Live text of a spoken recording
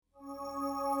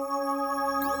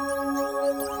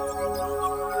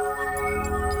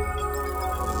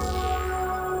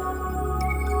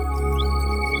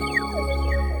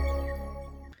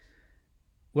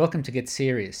Welcome to Get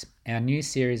Serious, our new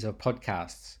series of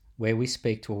podcasts where we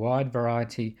speak to a wide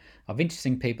variety of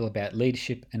interesting people about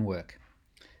leadership and work.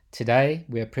 Today,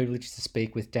 we are privileged to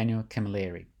speak with Daniel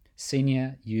Camilleri,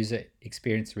 Senior User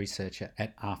Experience Researcher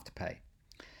at Afterpay.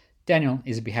 Daniel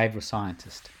is a behavioural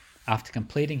scientist. After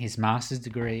completing his master's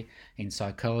degree in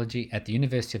psychology at the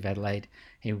University of Adelaide,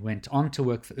 he went on to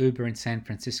work for Uber in San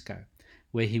Francisco,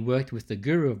 where he worked with the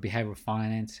guru of behavioural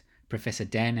finance, Professor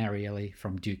Dan Ariely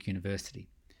from Duke University.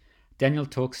 Daniel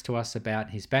talks to us about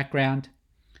his background,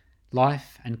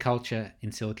 life and culture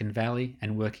in Silicon Valley,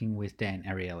 and working with Dan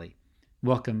Ariely.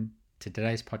 Welcome to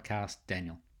today's podcast,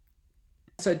 Daniel.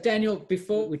 So Daniel,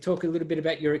 before we talk a little bit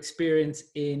about your experience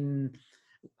in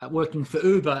working for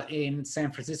Uber in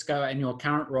San Francisco and your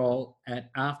current role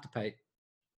at Afterpay,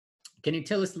 can you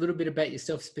tell us a little bit about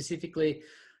yourself, specifically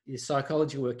your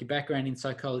psychology work, your background in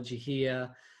psychology here,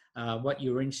 what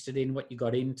you were interested in, what you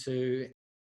got into?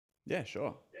 Yeah,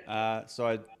 sure. So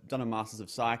I'd done a Masters of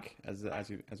Psych, as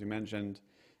you mentioned.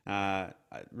 I'm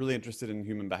really interested in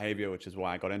human behavior, which is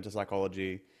why I got into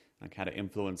psychology, like how to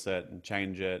influence it and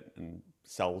change it and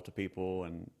sell to people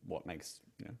and what makes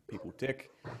people tick.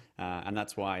 And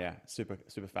that's why,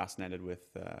 super fascinated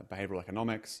with behavioral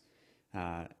economics.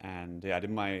 I did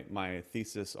my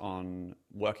thesis on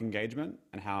work engagement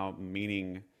and how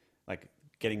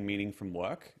getting meaning from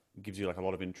work gives you a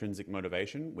lot of intrinsic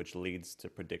motivation, which leads to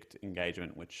predict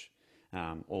engagement, which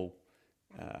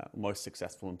most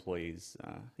successful employees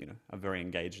are very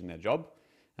engaged in their job,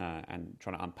 and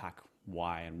trying to unpack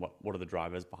why and what are the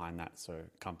drivers behind that, so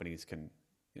companies can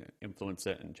influence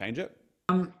it and change it.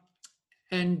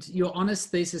 And your honors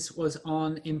thesis was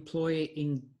on employee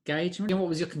engagement. And what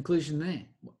was your conclusion there?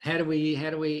 How do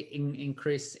we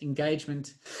increase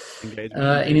engagement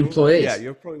in employees? Yeah,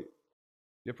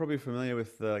 you're probably familiar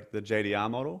with the JDR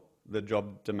model, the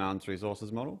job demands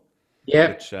resources model.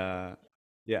 Yeah.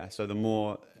 Which so the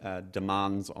more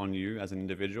demands on you as an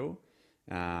individual,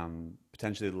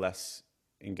 potentially less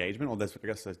engagement, or there's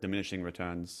diminishing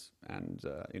returns, and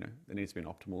there needs to be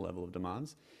an optimal level of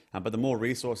demands. But the more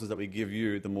resources that we give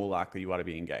you, the more likely you are to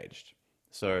be engaged.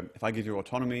 So if I give you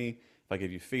autonomy, if I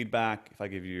give you feedback, if I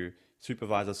give you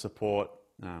supervisor support,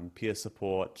 peer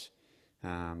support,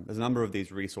 there's a number of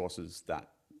these resources that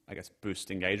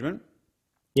boost engagement.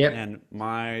 Yeah. And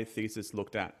my thesis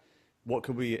looked at how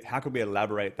could we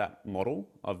elaborate that model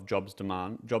of job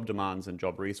demands and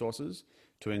job resources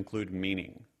to include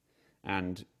meaning.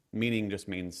 And meaning just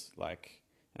means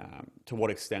to what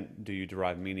extent do you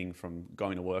derive meaning from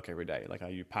going to work every day? Are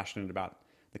you passionate about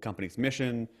the company's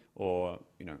mission, or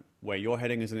where you're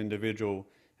heading as an individual?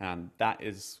 That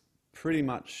is pretty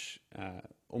much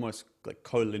almost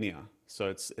collinear. So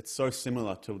it's so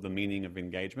similar to the meaning of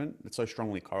engagement. It's so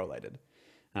strongly correlated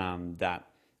that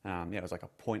it was a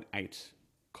 0.8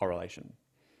 correlation.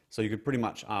 So you could pretty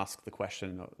much ask the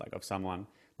question of someone,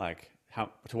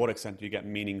 to what extent do you get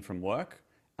meaning from work?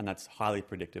 And that's highly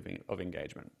predictive of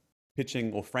engagement.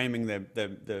 Pitching or framing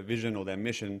their vision or their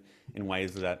mission in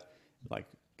ways that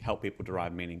help people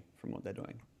derive meaning from what they're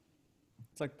doing.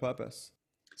 It's purpose.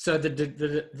 So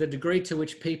the degree to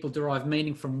which people derive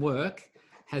meaning from work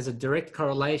has a direct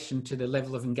correlation to the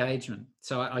level of engagement.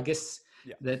 So I guess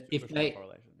that if they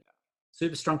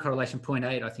super strong correlation,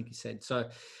 0.8, I think you said. So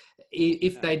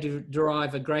if they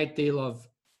derive a great deal of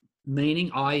meaning,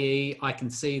 i.e. I can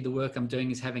see the work I'm doing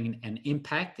is having an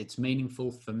impact, it's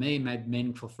meaningful for me, maybe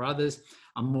meaningful for others,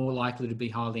 I'm more likely to be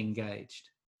highly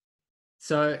engaged.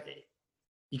 So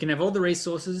you can have all the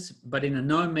resources, but in a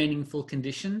no meaningful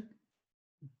condition,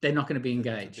 they're not going to be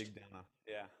engaged. It's a big downer.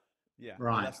 Yeah.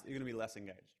 Right. You're going to be less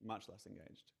engaged, much less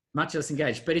engaged. Much less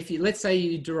engaged. But let's say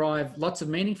you derive lots of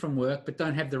meaning from work, but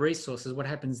don't have the resources, what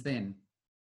happens then?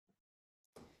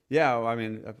 Yeah, I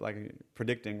mean,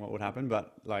 predicting what would happen,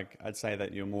 but I'd say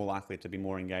that you're more likely to be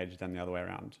more engaged than the other way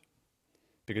around,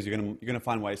 because you're gonna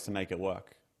find ways to make it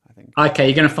work, I think. Okay,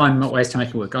 you're gonna find ways to make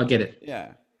it work. I get it.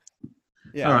 Yeah.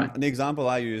 All right. And the example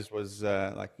I used was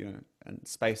and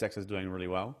SpaceX is doing really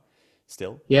well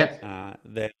still. Yeah.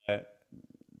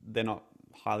 They're not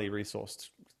highly resourced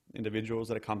individuals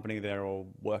at a company. They're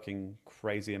all working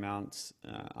crazy amounts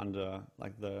under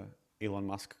the Elon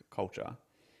Musk culture.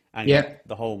 And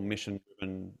the whole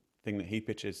mission-driven thing that he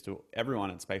pitches to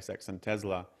everyone at SpaceX and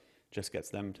Tesla just gets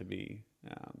them to be,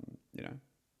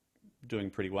 doing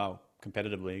pretty well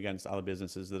competitively against other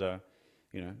businesses that are,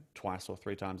 twice or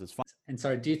three times as fun. And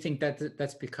so do you think that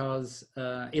that's because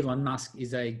Elon Musk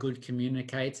is a good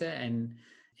communicator and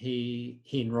he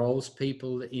enrolls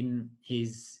people in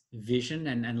his vision,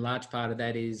 and large part of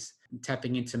that is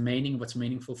tapping into meaning, what's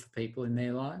meaningful for people in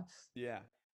their lives? Yeah,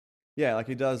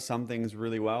 he does some things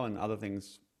really well and other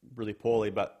things really poorly,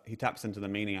 but he taps into the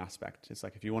meaning aspect. It's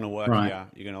like, if you want to work Right. here,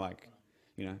 you're going to like,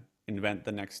 invent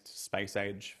the next space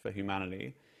age for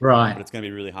humanity, Right. but it's going to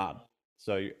be really hard.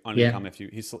 So you only Yeah. come if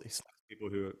he selects people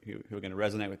who are going to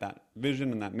resonate with that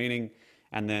vision and that meaning.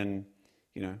 And then,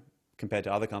 you know, compared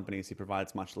to other companies, he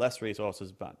provides much less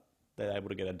resources, but they're able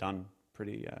to get it done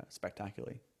pretty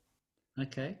spectacularly.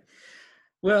 Okay.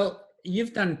 Well,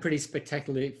 you've done pretty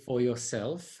spectacularly for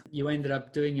yourself. You ended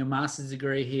up doing your master's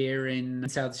degree here in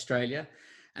South Australia,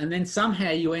 and then somehow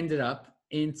you ended up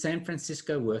in San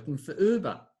Francisco working for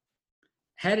Uber.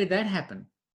 How did that happen?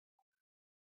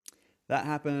 That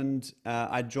happened.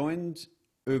 I joined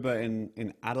Uber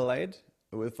in Adelaide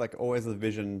with like always the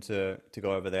vision to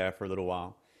go over there for a little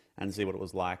while and see what it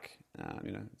was like.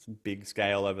 It's a big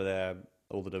scale over there,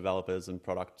 all the developers and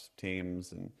product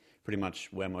teams, and pretty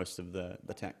much where most of the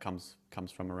tech comes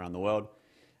from around the world.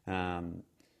 Um,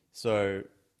 so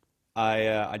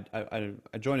I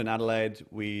joined in Adelaide.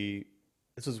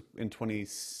 This was in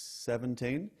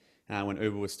 2017 when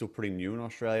Uber was still pretty new in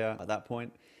Australia at that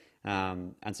point.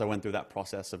 And so I went through that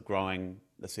process of growing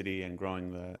the city and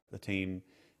growing the team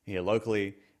here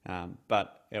locally.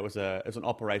 But it was an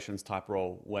operations type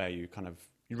role where you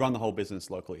run the whole business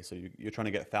locally. So you're trying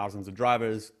to get thousands of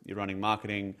drivers. You're running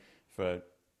marketing for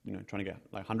trying to get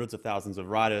like hundreds of thousands of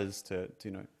riders to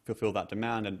fulfill that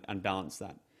demand and balance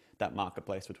that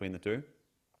marketplace between the two.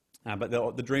 But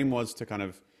the dream was to kind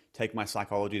of take my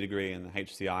psychology degree and the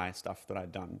HCI stuff that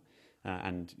I'd done,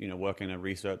 and work in a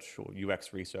research or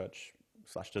UX research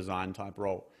 / design type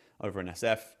role over in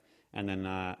SF. And then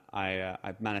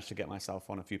I managed to get myself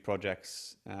on a few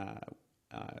projects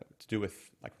to do with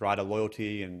like rider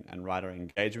loyalty and rider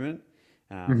engagement,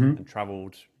 Mm-hmm. and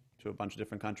traveled to a bunch of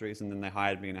different countries. And then they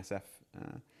hired me in SF,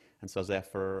 and so I was there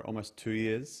for almost 2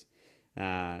 years,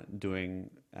 doing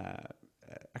a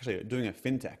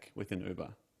fintech within Uber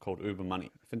called Uber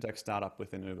Money, a fintech startup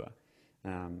within Uber.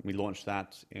 We launched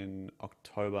that in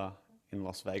October in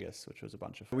Las Vegas, which was a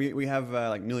bunch of. We have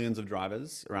like millions of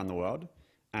drivers around the world,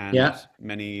 and Yeah.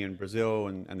 many in Brazil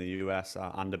and the US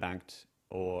are underbanked,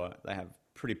 or they have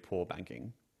pretty poor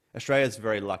banking. Australia is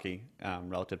very lucky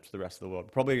relative to the rest of the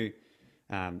world. Probably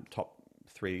top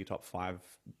 3, top 5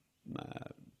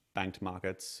 banked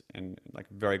markets, and like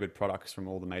very good products from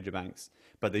all the major banks.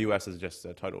 But the US is just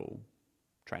a total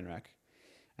train wreck.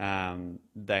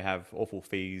 They have awful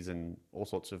fees and all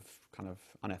sorts of kind of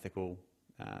unethical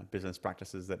business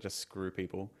practices that just screw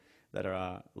people that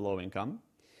are low income.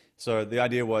 So the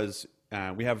idea was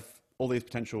we have all these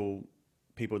potential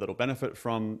people that will benefit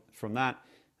from that.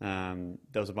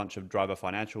 There was a bunch of driver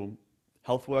financial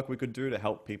health work we could do to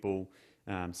help people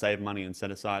save money and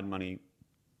set aside money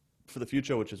for the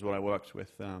future, which is what I worked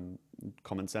with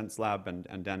Common Sense Lab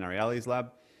and Dan Ariely's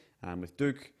lab with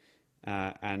Duke.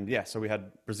 So we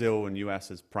had Brazil and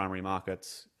US as primary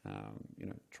markets,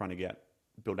 trying to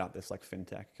build out this like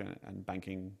fintech and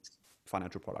banking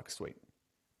financial product suite.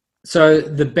 So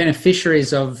the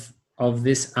beneficiaries of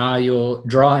this are your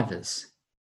drivers.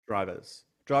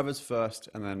 Drivers first,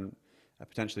 and then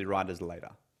potentially riders later.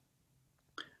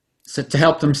 So to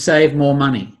help them save more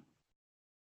money.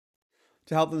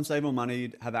 To help them save more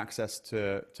money, have access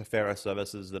to fairer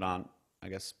services that aren't, I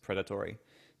guess, predatory.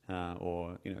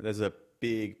 There's a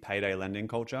big payday lending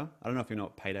culture. I don't know if you know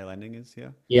what payday lending is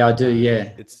here. Yeah, I do.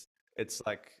 Yeah. It's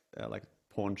like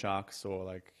pawn sharks, or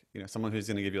like someone who's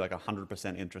going to give you like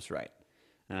 100% interest rate.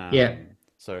 Yeah.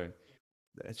 So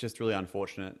it's just really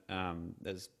unfortunate.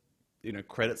 There's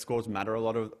credit scores matter a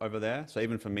lot over there. So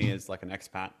even for me as like an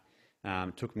expat,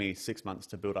 it took me 6 months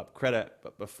to build up credit.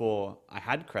 But before I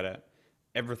had credit,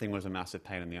 everything was a massive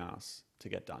pain in the ass to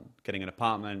get done. Getting an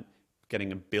apartment,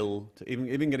 getting a bill, to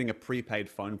even getting a prepaid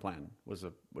phone plan was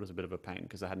a bit of a pain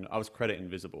because I was credit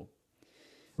invisible.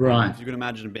 Right. If you can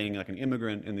imagine being like an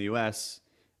immigrant in the US,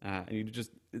 and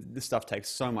this stuff takes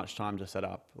so much time to set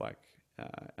up,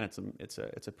 and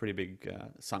it's a pretty big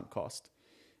sunk cost,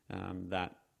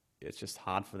 that it's just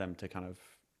hard for them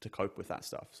to cope with that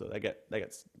stuff. So they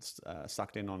get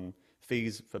sucked in on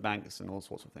fees for banks and all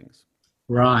sorts of things.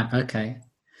 Right. Okay.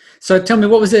 So tell me,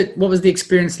 what was the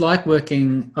experience like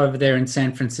working over there in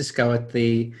San Francisco at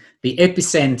the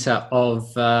epicenter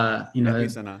of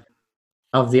Epicenter.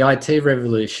 of the IT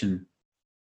revolution,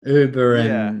 Uber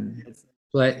Yeah.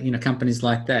 and companies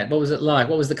like that? What was it like?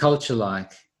 What was the culture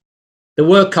like? The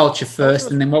work culture Culture first,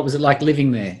 was and then what was it like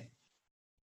living there?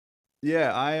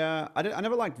 Yeah, I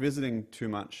never liked visiting too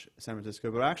much San Francisco,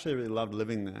 but I actually really loved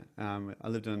living there. I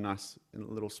lived in a nice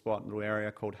little little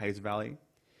area called Hayes Valley.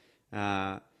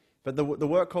 But the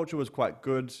work culture was quite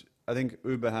good. I think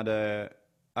Uber had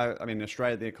I mean, in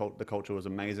Australia, the culture was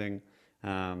amazing.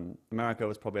 America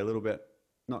was probably a little bit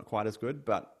not quite as good,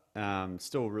 but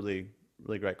still really,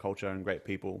 really great culture and great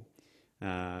people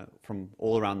from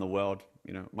all around the world.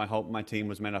 You know, my team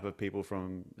was made up of people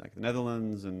from like the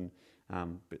Netherlands and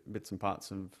bits and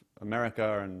parts of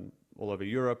America and all over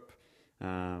Europe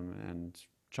and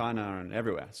China and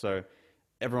everywhere. So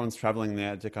everyone's traveling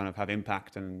there to kind of have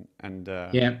impact and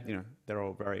Yeah. you know, they're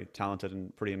all very talented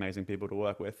and pretty amazing people to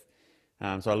work with.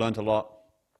 So I learned a lot.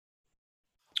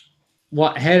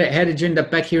 How did you end up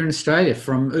back here in Australia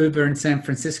from Uber in San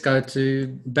Francisco to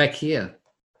back here?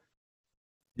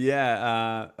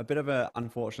 Yeah, a bit of an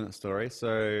unfortunate story.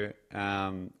 So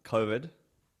COVID,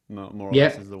 more or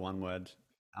less, Yeah. is the one word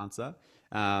answer.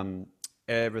 Um,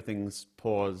 Everything's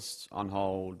paused, on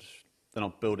hold. They're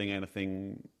not building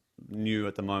anything new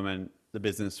at the moment. The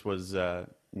business was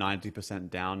 90%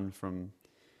 down from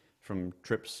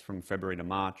trips from February to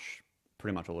March,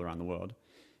 pretty much all around the world.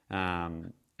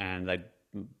 And they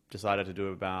decided to do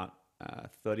about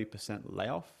 30%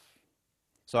 layoff.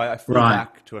 So I flew Right.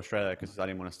 back to Australia because I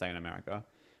didn't want to stay in America.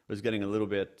 It was getting a little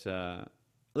bit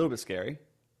scary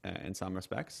in some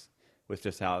respects with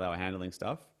just how they were handling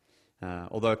stuff.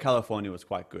 Although California was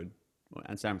quite good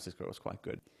and San Francisco was quite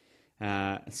good.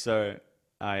 So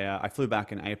I flew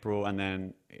back in April, and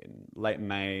then in late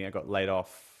May I got laid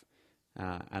off,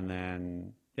 and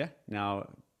then yeah, now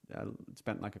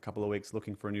spent like a couple of weeks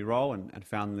looking for a new role and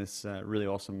found this really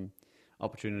awesome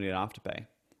opportunity at Afterpay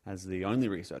as the only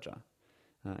researcher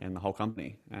in the whole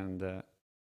company, and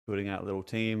building out a little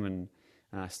team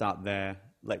and start there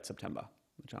late September,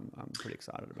 which I'm pretty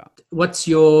excited about. What's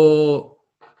your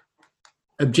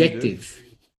What do you do? objective?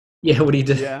 Yeah, what do you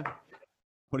do? Yeah.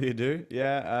 What do you do?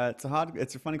 Yeah,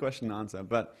 it's a funny question to answer,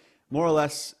 but more or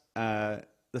less,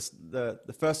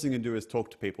 the first thing you do is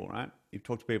talk to people, right? You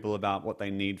talk to people about what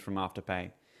they need from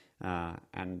Afterpay,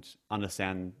 and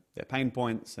understand their pain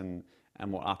points and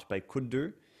what Afterpay could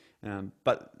do.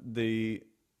 But the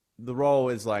role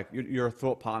is like you're a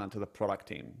thought partner to the product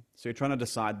team. So you're trying to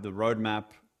decide the roadmap,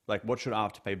 like what should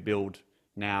Afterpay build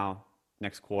now,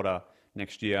 next quarter,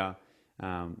 next year?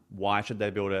 Why should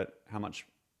they build it? How much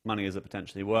money is it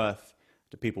potentially worth?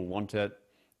 Do people want it?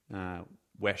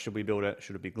 Where should we build it?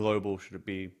 Should it be global? Should it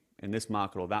be in this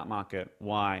market or that market?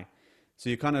 Why? So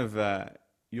you kind of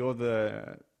you're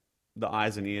the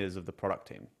eyes and ears of the product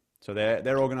team. So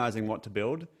they're organizing what to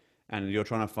build, and you're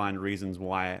trying to find reasons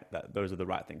why those are the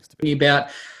right things to build. About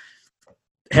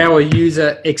how a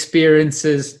user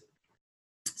experiences,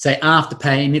 say,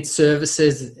 Afterpay and its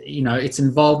services, its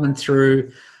involvement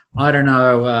through, I don't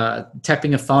know,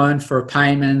 tapping a phone for a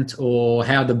payment, or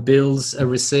how the bills are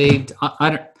received.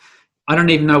 I don't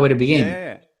even know where to Yeah, begin. yeah,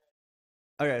 yeah.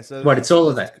 Okay, so Right, it's all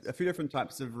of there's that. a few different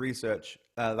types of research.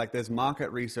 Like there's market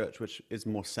research, which is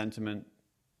more sentiment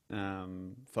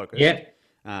focused.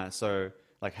 Yeah, So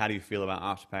like, how do you feel about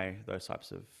Afterpay? Those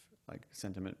types of like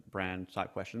sentiment brand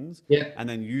type questions. yeah, And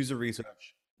then user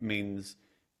research means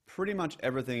pretty much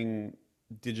everything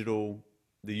digital,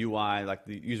 the UI, like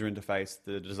the user interface,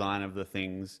 the design of the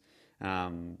things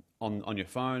on your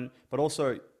phone, but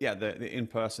also yeah, the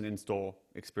in-person in-store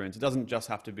experience. It doesn't just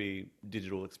have to be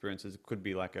digital experiences. It could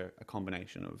be like a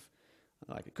combination of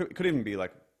like it could even be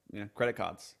like, you know, credit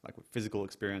cards, like physical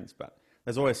experience, but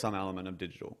there's always some element of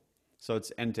digital. So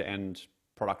it's end-to-end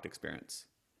product experience.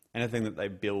 Anything that they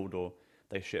build or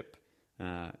they ship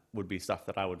would be stuff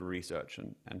that I would research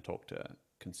and talk to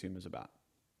consumers about.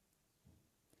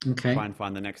 Try okay. and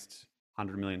find the next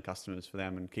 100 million customers for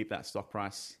them and keep that stock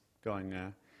price going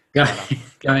Go, right up.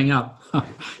 going up.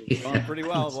 It's gone Yeah, pretty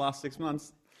well the last 6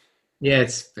 months. yeah,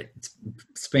 it's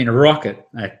been a rocket,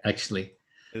 actually.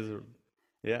 Is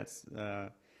yeah, it's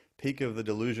peak of the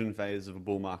delusion phase of a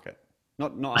bull market.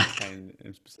 Not Afterpay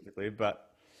in specifically,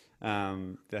 but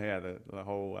the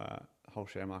whole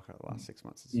share market the last 6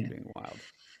 months has Yeah. been wild.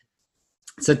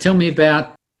 So tell me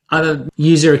about other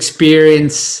user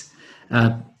experience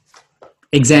uh,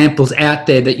 examples out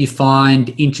there that you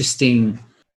find interesting.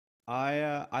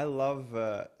 I love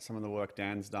some of the work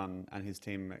Dan's done and his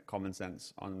team at Common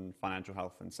Sense on financial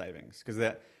health and savings, because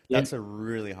Yeah, that's a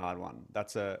really hard one.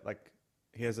 That's a like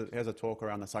here's a talk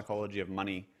around the psychology of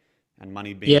money, and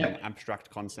money being an yeah, abstract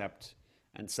concept,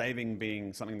 and saving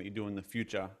being something that you do in the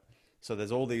future. So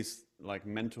there's all these like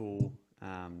mental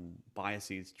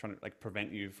biases trying to like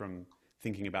prevent you from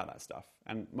thinking about that stuff,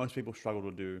 and most people struggle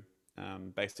to do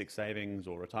basic savings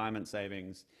or retirement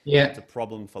savings. It's yeah. a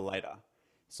problem for later.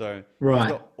 So he's Right.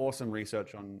 got awesome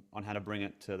research on how to bring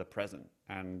it to the present,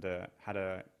 and how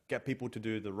to get people to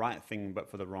do the right thing but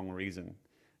for the wrong reason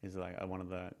is like one of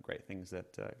the great things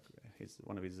that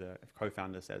one of his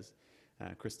co-founders says,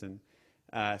 Kristen.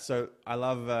 So I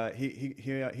love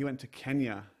he went to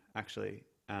Kenya actually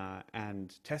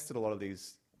and tested a lot of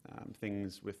these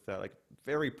things with like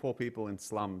very poor people in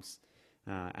slums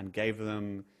and gave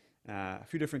them a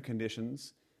few different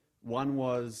conditions. One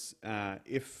was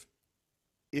if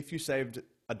you saved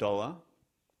 $1,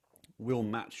 we'll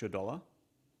match your dollar.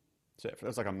 So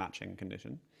that's like a matching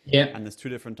condition. Yeah. And there's two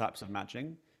different types of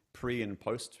matching: pre and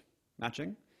post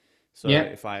matching. So Yeah.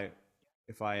 if I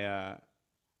if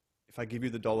I give you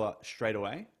the dollar straight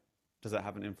away, does that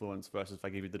have an influence versus if I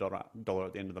give you the dollar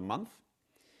at the end of the month?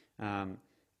 Um,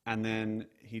 and then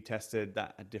he tested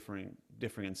that at different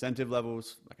incentive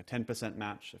levels, like a 10%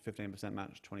 match, a 15%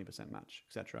 match, 20% match,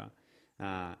 etc.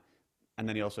 And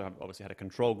then he also obviously had a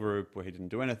control group where he didn't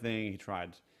do anything. He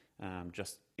tried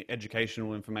just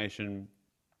educational information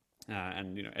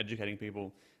and educating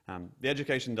people. The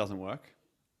education doesn't work,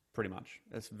 pretty much.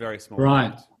 It's very small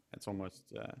Right. effect. It's almost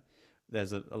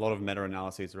there's a lot of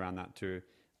meta-analyses around that too.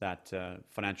 That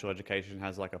financial education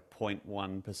has like a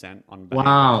 0.1% on behavior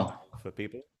Wow. for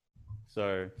people.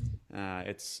 So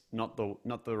it's not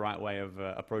the right way of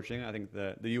approaching it. I think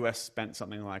the US spent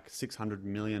something like $600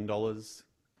 million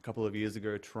a couple of years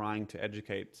ago trying to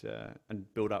educate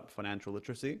and build up financial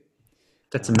literacy.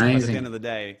 That's But at the end amazing. of the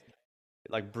day,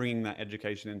 like bringing that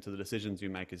education into the decisions you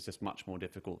make is just much more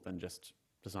difficult than just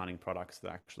designing products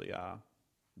that actually are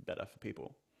better for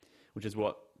people, which is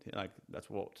what that's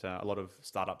what a lot of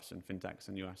startups and fintechs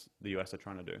in the US are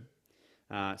trying to do.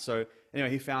 So anyway,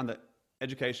 he found that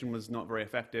education was not very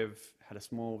effective, had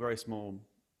a very small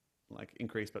like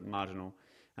increase, but marginal.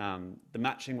 The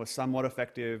matching was somewhat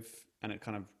effective, and it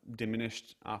kind of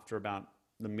diminished after about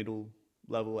the middle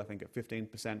level. I think at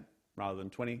 15% rather than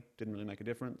 20 didn't really make a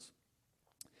difference.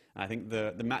 I think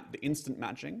the instant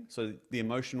matching, so the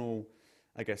emotional,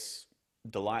 I guess,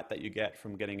 delight that you get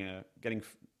from getting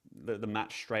the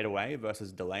match straight away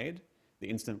versus delayed, the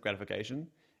instant gratification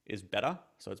is better,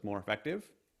 so it's more effective.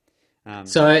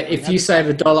 So But he if had you this save other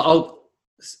a dollar, condition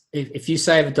if you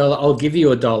save a dollar, I'll give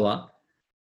you a dollar.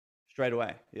 straight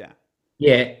away. Yeah,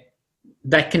 Yeah,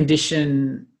 that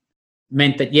condition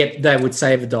meant that, yep, they would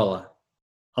save a dollar.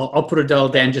 I'll put a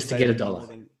dollar they down would just to get a save dollar. more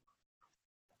than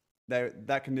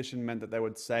that condition meant that they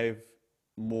would save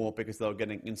more because they were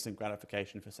getting instant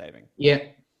gratification for saving Yeah,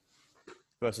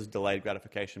 versus delayed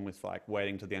gratification with like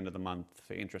waiting to the end of the month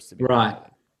for interest to be right.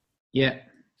 calculated. Yeah,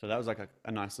 So that was like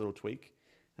a nice little tweak.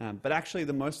 But actually,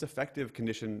 the most effective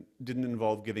condition didn't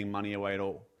involve giving money away at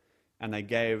all. And they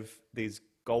gave these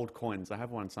gold coins. I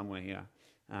have one somewhere here,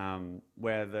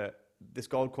 where this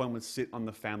gold coin would sit on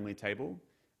the family table,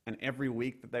 and every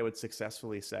week that they would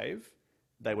successfully save,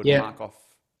 they would yeah, mark off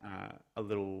a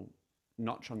little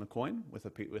notch on the coin with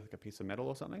like a piece of metal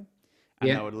or something,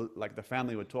 and they yeah, would like the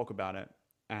family would talk about it,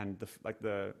 and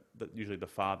usually the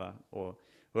father or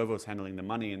whoever was handling the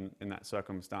money in that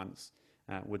circumstance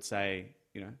would say,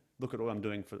 look at what I'm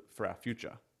doing for our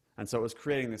future. And so it was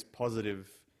creating this positive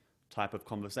type of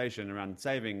conversation around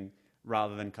saving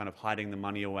rather than kind of hiding the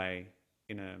money away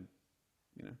in a,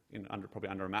 probably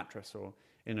under a mattress or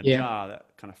in a yeah, jar that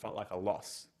kind of felt like a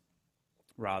loss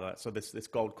rather. So this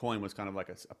gold coin was kind of like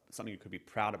something you could be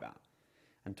proud about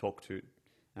and talk to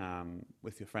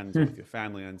with your friends or with Hmm. your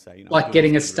family and say, I'm Like doing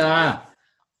getting a something really good. star.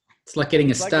 It's like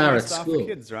getting a It's like getting star a at star for school.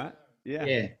 kids, right? Yeah,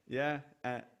 Yeah, yeah.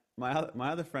 My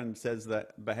other friend says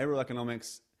that behavioral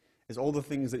economics is all the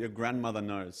things that your grandmother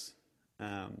knows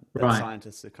that right.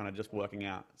 scientists are kind of just working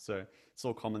out. So it's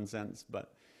all common sense,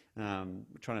 but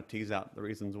trying to tease out the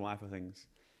reasons why for things.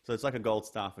 So it's like a gold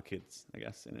star for kids, I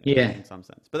guess, Yeah. in some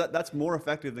sense. But that's more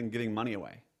effective than giving money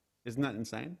away. Isn't that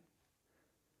insane?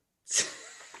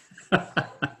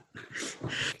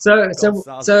 So, Gold so,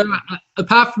 stars are so, cool.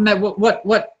 apart from that,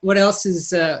 what else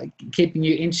is keeping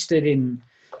you interested in?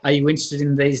 Are you interested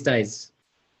in these days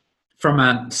from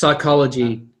a Uh,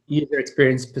 psychology user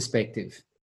experience perspective?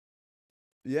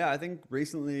 Yeah, I think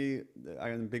recently,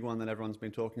 the big one that everyone's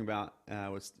been talking about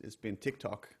it's been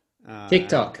TikTok, and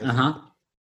TikTok. Uh there's huh.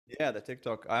 yeah, the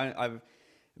TikTok. I've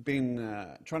been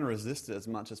trying to resist it as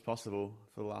much as possible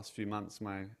for the last few months.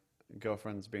 My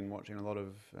girlfriend's been watching a lot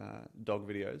of dog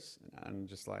videos and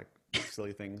just like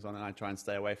silly things on it. I try and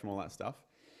stay away from all that stuff.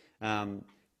 Um,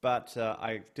 but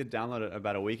I did download it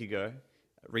about a week ago,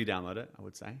 re-download it, I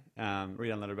would say.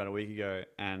 Re-download it about a week ago,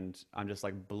 and I'm just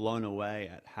like blown away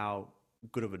at how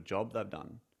good of a job they've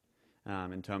done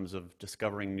in terms of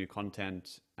discovering new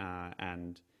content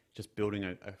and just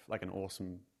building like an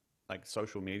awesome like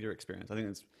social media experience. I think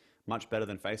it's much better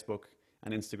than Facebook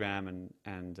and Instagram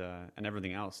and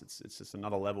everything else. It's just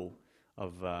another level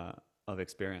of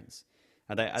experience.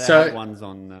 They have So, ones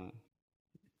on.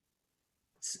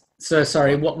 so Go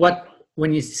sorry. on. What?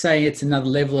 when you say it's another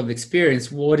level of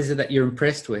experience, what is it that you're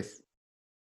impressed with?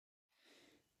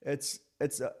 It's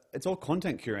all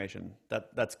content curation.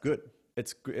 That's good.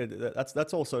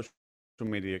 That's all social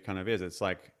media kind of is. It's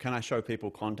like, can I show people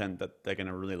content that they're going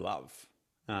to really love?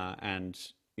 And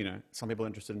some people are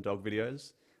interested in dog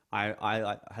videos.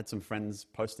 I had some friends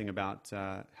posting about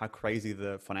how crazy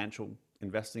the financial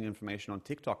investing information on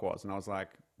TikTok was, and I was like,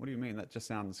 what do you mean? That just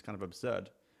sounds kind of absurd,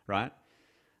 right?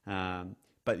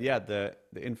 But yeah, the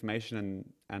information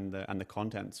and the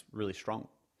content's really strong,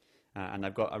 and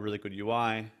they've got a really good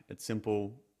UI. It's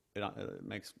simple. It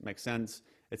makes sense.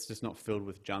 It's just not filled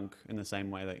with junk in the same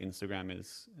way that Instagram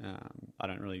is.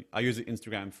 I use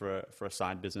Instagram for a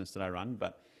side business that I run,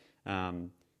 but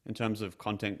in terms of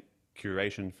content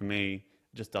curation, for me,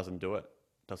 it just doesn't do it.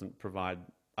 Doesn't provide.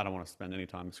 I don't want to spend any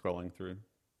time scrolling through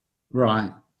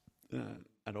Right.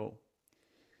 at all.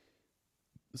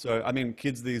 So, I mean,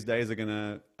 kids these days are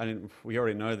gonna. I mean, we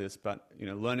already know this, but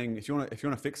learning if you want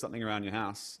to fix something around your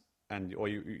house, or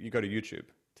you go to YouTube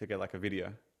to get like a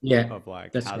video Yeah, of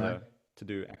like that's how right. to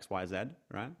do X, Y, Z,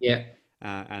 right? Yeah.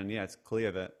 And yeah, it's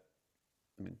clear that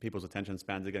people's attention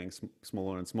spans are getting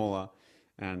smaller and smaller,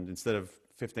 and instead of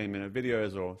 15-minute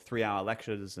videos or 3-hour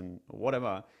lectures and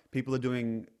whatever, people are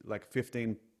doing like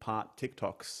 15-part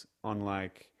TikToks on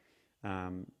like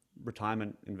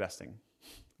retirement investing,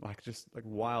 like just like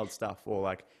wild stuff, or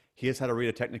like here's how to read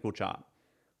a technical chart,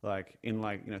 like in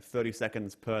 30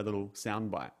 seconds per little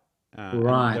soundbite, and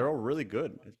Right. they're all really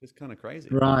good. It's just kind of crazy.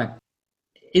 Right.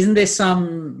 Isn't there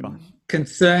some Gosh.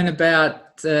 concern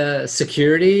about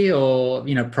security or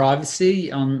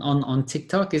privacy on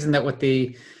TikTok? Isn't that what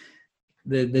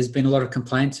there's been a lot of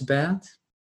complaints about?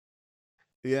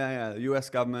 Yeah. The U.S.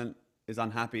 government is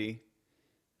unhappy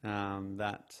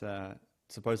that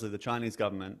supposedly the Chinese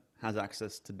government has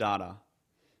access to data.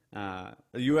 The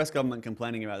U.S. government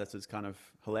complaining about this is kind of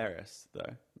hilarious,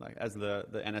 though. Like as the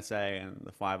NSA and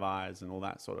the Five Eyes and all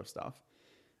that sort of stuff,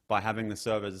 by having the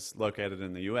servers located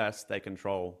in the US, they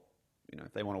control,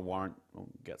 if they want to warrant or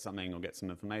get something or get some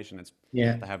information,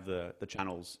 Yeah. they have the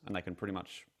channels, and they can pretty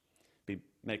much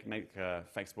make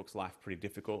Facebook's life pretty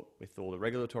difficult with all the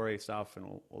regulatory stuff and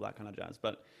all that kind of jazz.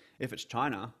 But if it's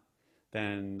China,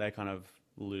 then they kind of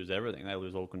lose everything. They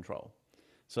lose all control.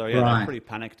 So yeah, they're Right. pretty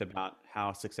panicked about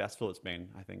how successful it's been,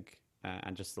 I think,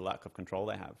 and just the lack of control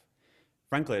they have.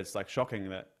 Frankly, it's like shocking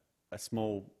that a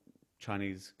small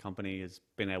Chinese company has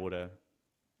been able to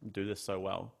do this so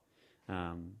well,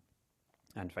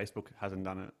 and Facebook hasn't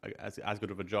done it as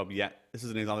good of a job yet. This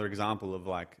is another example of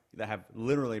like they have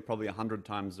literally probably 100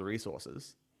 times the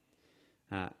resources,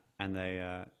 and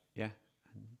they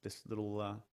this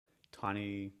little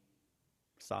tiny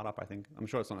startup. I think I'm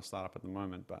sure it's not a startup at the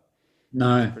moment, but it's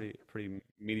No. pretty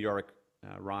meteoric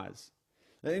rise.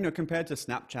 Compared to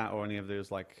Snapchat or any of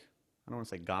those, like, I don't want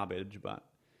to say garbage, but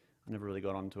I never really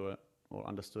got onto it or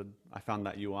understood. I found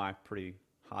that UI pretty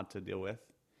hard to deal with.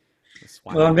 Well, I'm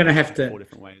Swiping going to like have to. 4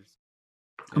 different ways.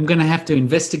 I'm Yeah. going to have to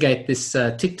investigate this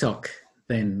TikTok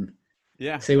then.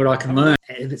 Yeah. See what I can Have a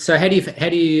learn. look. So how do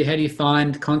you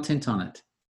find content on it?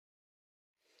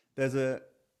 There's a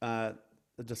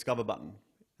discover button.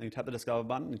 And you tap the discover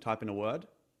button, you type in a word,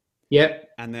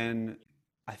 Yep. and then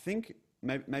I think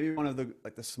maybe one of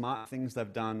the smart things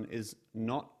they've done is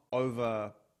not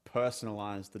over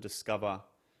personalize the discover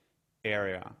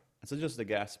area. It's just a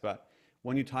guess, but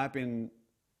when you type in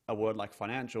a word like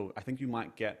financial, I think you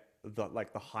might get the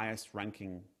highest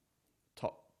ranking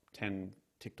top 10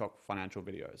 TikTok financial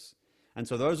videos. And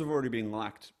so those have already been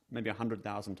liked maybe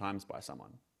 100,000 times by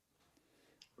someone.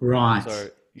 Right. So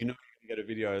you can get a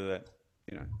video that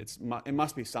it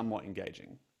must be somewhat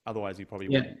engaging. Otherwise, you probably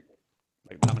Yeah. wouldn't,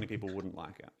 like, not many people wouldn't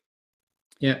like it.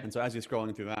 Yeah. And so as you're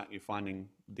scrolling through that, you're finding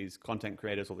these content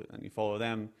creators, and you follow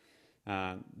them.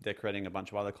 They're creating a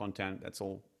bunch of other content that's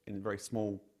all in very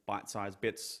small, bite-sized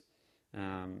bits.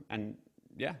 And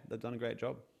yeah, they've done a great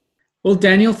job. Well,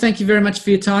 Daniel, thank you very much for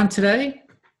your time today.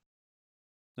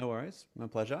 No worries. My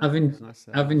pleasure. I've It's nice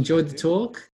I've to enjoyed chat the to you.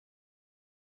 talk.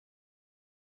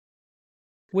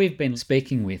 We've been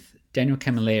speaking with Daniel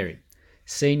Camilleri,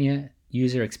 Senior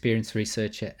User Experience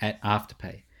Researcher at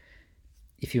Afterpay.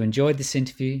 If you enjoyed this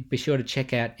interview, be sure to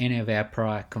check out any of our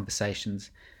prior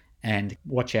conversations and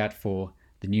watch out for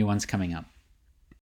the new ones coming up.